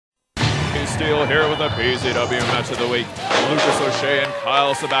you steel here with the PZW match of the week. Lucas O'Shea and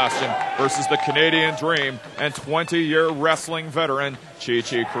Kyle Sebastian versus the Canadian Dream and 20-year wrestling veteran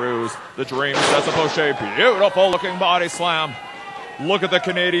Cruz. The Dream sets up O'Shea. Beautiful looking body slam. Look at the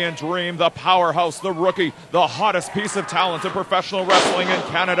Canadian Dream, the powerhouse, the rookie, the hottest piece of talent in professional wrestling in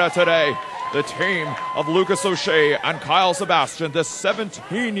Canada today. The team of Lucas O'Shea and Kyle Sebastian, the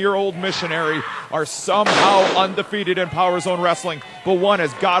 17-year-old missionary, are somehow undefeated in Power Zone Wrestling. But one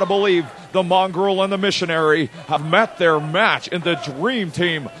has got to believe the mongrel and the missionary have met their match in the dream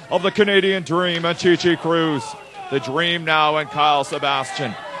team of the Canadian Dream and Cruz. The Dream now and Kyle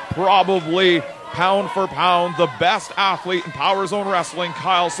Sebastian. Probably, pound for pound, the best athlete in Power Zone Wrestling,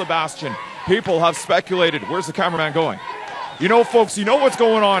 Kyle Sebastian. People have speculated. Where's the cameraman going? You know, folks, you know what's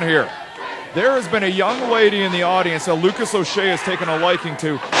going on here. There has been a young lady in the audience that Lucas O'Shea has taken a liking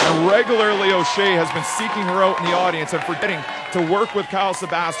to, and regularly O'Shea has been seeking her out in the audience and forgetting to work with Kyle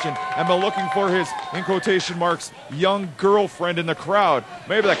Sebastian and been looking for his, in quotation marks, young girlfriend in the crowd.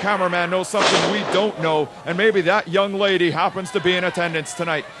 Maybe the cameraman knows something we don't know, and maybe that young lady happens to be in attendance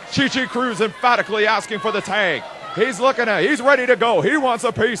tonight. Cruz emphatically asking for the tag. He's ready to go. He wants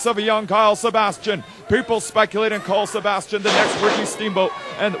a piece of a young Kyle Sebastian. People speculate and call Sebastian the next Ricky Steamboat.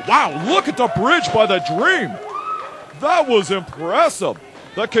 And wow, look at the bridge by the Dream. That was impressive.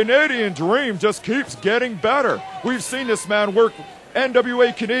 The Canadian Dream just keeps getting better. We've seen this man work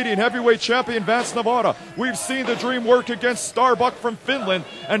NWA Canadian Heavyweight Champion Vance Nevada. We've seen the Dream work against Starbuck from Finland.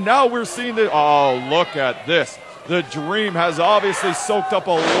 And now we're seeing oh, look at this. The Dream has obviously soaked up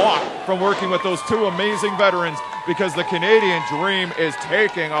a lot from working with those two amazing veterans, because the Canadian Dream is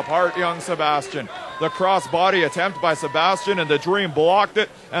taking apart young Sebastian. The crossbody attempt by Sebastian, and the Dream blocked it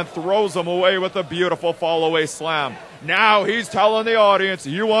and throws him away with a beautiful fall-away slam. Now he's telling the audience,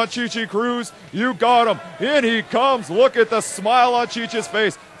 you want Cruz? You got him. In he comes. Look at the smile on Chichi's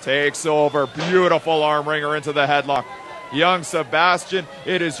face. Takes over. Beautiful arm wringer into the headlock. Young Sebastian,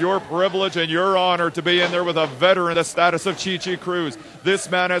 it is your privilege and your honor to be in there with a veteran the status of Cruz.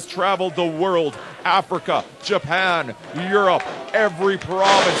 This man has traveled the world, Africa, Japan, Europe, every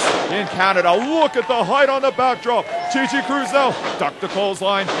province in Canada. Look at the height on the backdrop. Cruz now, duck the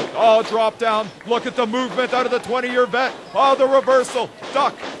clothesline. Oh, drop down. Look at the movement out of the 20-year vet. Oh, the reversal.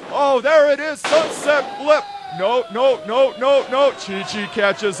 Duck. Oh, there it is. Sunset flip. No. Chi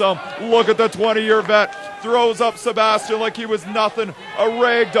catches him. Look at the 20-year vet. Throws up Sebastian like he was nothing. A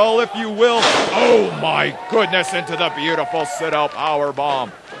rag doll, if you will. Oh my goodness, into the beautiful sit-out power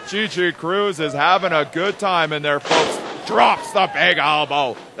bomb. Cruz is having a good time in there, folks. Drops the big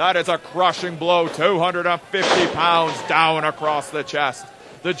elbow. That is a crushing blow. 250 pounds down across the chest.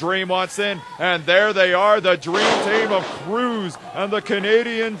 The Dream wants in, and there they are, the dream team of Cruz and the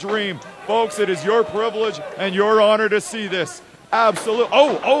Canadian Dream. Folks, it is your privilege and your honor to see this. Absolutely.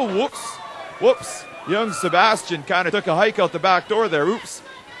 Whoops. Young Sebastian kind of took a hike out the back door there. Oops.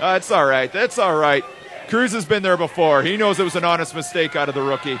 It's all right. That's all right. Cruz has been there before. He knows it was an honest mistake out of the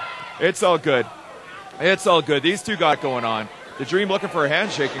rookie. It's all good. It's all good. These two got going on. The Dream looking for a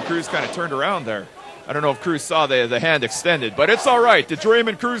handshake, and Cruz kind of turned around there. I don't know if Cruz saw the hand extended, but it's all right. The Dream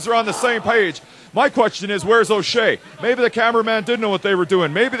and Cruz are on the same page. My question is, where's O'Shea? Maybe the cameraman didn't know what they were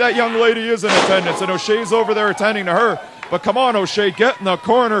doing. Maybe that young lady is in attendance, and O'Shea's over there attending to her. But come on, O'Shea, get in the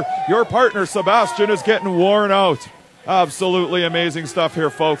corner. Your partner, Sebastian, is getting worn out. Absolutely amazing stuff here,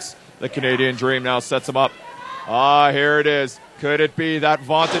 folks. The Canadian Dream now sets him up. Here it is. Could it be that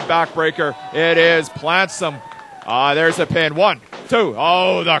vaunted backbreaker? It is. Plants him. There's a pin. 1, 2.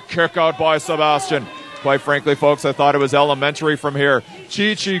 Oh, the kick out by Sebastian. Quite frankly, folks, I thought it was elementary from here.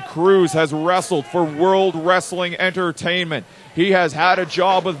 Cruz has wrestled for World Wrestling Entertainment. He has had a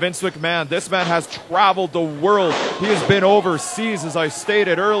job with Vince McMahon. This man has traveled the world. He has been overseas, as I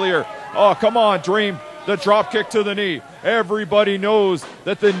stated earlier. Oh, come on, Dream. The drop kick to the knee. Everybody knows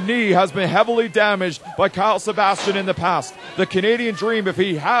that the knee has been heavily damaged by Kyle Sebastian in the past. The Canadian Dream, if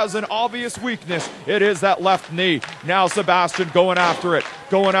he has an obvious weakness, it is that left knee. Now Sebastian going after it.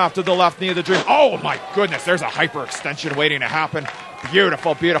 Going after the left knee of the Dream. Oh my goodness, there's a hyperextension waiting to happen.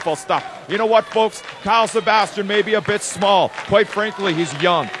 Beautiful, beautiful stuff. You know what, folks? Kyle Sebastian may be a bit small. Quite frankly, he's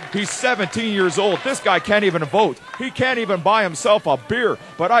young. He's 17 years old. This guy can't even vote. He can't even buy himself a beer.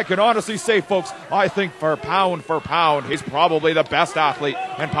 But I can honestly say, folks, I think for pound, he's probably the best athlete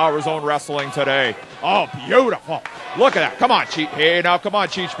in Power Zone Wrestling today. Oh, beautiful. Look at that. Come on, Cheech. Hey, now, come on,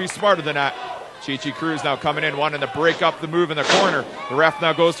 Cheech. Be smarter than that. Cruz now coming in, wanting to break up the move in the corner. The ref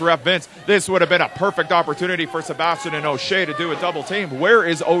now goes to ref Vince. This would have been a perfect opportunity for Sebastian and O'Shea to do a double team. Where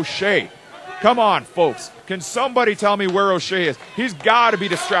is O'Shea? Come on, folks. Can somebody tell me where O'Shea is? He's got to be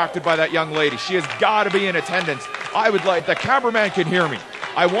distracted by that young lady. She has got to be in attendance. I would like, the cameraman can hear me.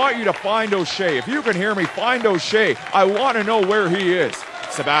 I want you to find O'Shea. If you can hear me, find O'Shea. I want to know where he is.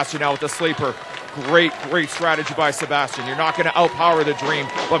 Sebastian out with the sleeper. Great strategy by Sebastian. You're not going to outpower the Dream,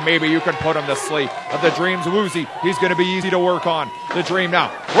 but maybe you can put him to sleep. If the Dream's woozy, he's going to be easy to work on. The Dream now.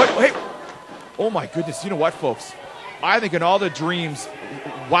 What? Hey. Oh my goodness. You know what, folks? I think in all the Dreams,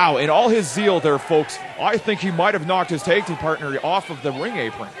 wow, in all his zeal there, folks, I think he might have knocked his tag team partner off of the ring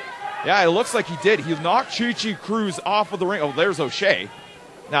apron. Yeah, it looks like he did. He knocked Cruz off of the ring. Oh, there's O'Shea.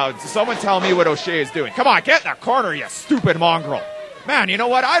 Now, someone tell me what O'Shea is doing. Come on, get in the corner, you stupid mongrel. Man, you know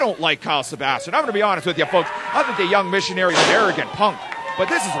what? I don't like Kyle Sebastian. I'm going to be honest with you, folks. I think the young missionary is an arrogant punk. But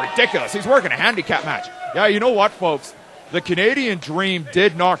this is ridiculous. He's working a handicap match. Yeah, you know what, folks? The Canadian Dream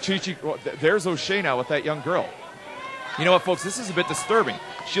did knock well, there's O'Shea now with that young girl. You know what, folks? This is a bit disturbing.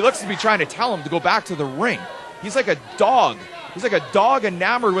 She looks to be trying to tell him to go back to the ring. He's like a dog. He's like a dog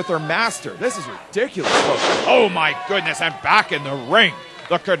enamored with her master. This is ridiculous, folks. Oh, my goodness. I'm back in the ring.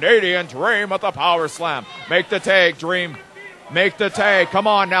 The Canadian Dream with the power slam. Make the tag, Dream. Make the tag. Come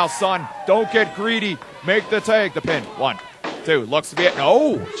on now, son. Don't get greedy. Make the tag. The pin. 1, 2. Looks to be it.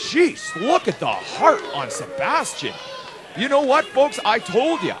 Oh, jeez. Look at the heart on Sebastian. You know what, folks? I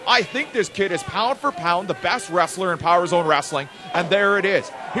told you. I think this kid is pound for pound the best wrestler in Power Zone Wrestling. And there it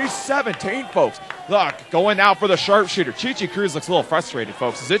is. He's 17, folks. Look, going now for the sharpshooter. Cruz looks a little frustrated,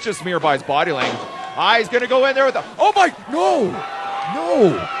 folks. Is it just me or by his body language? He's going to go in there with the... Oh, my... No.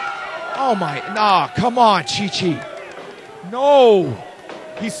 Oh, my... Nah, come on, No.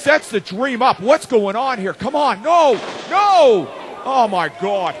 He sets the Dream up. What's going on here? Come on. No. Oh, my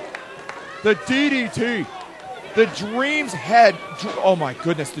God. The DDT. The Dream's head. Oh, my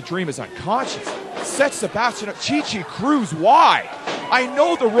goodness. The Dream is unconscious. Sets Sebastian up. Cruz, why? I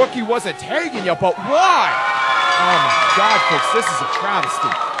know the rookie wasn't tagging you, but why? Oh, my God, folks. This is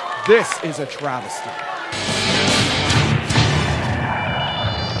a travesty.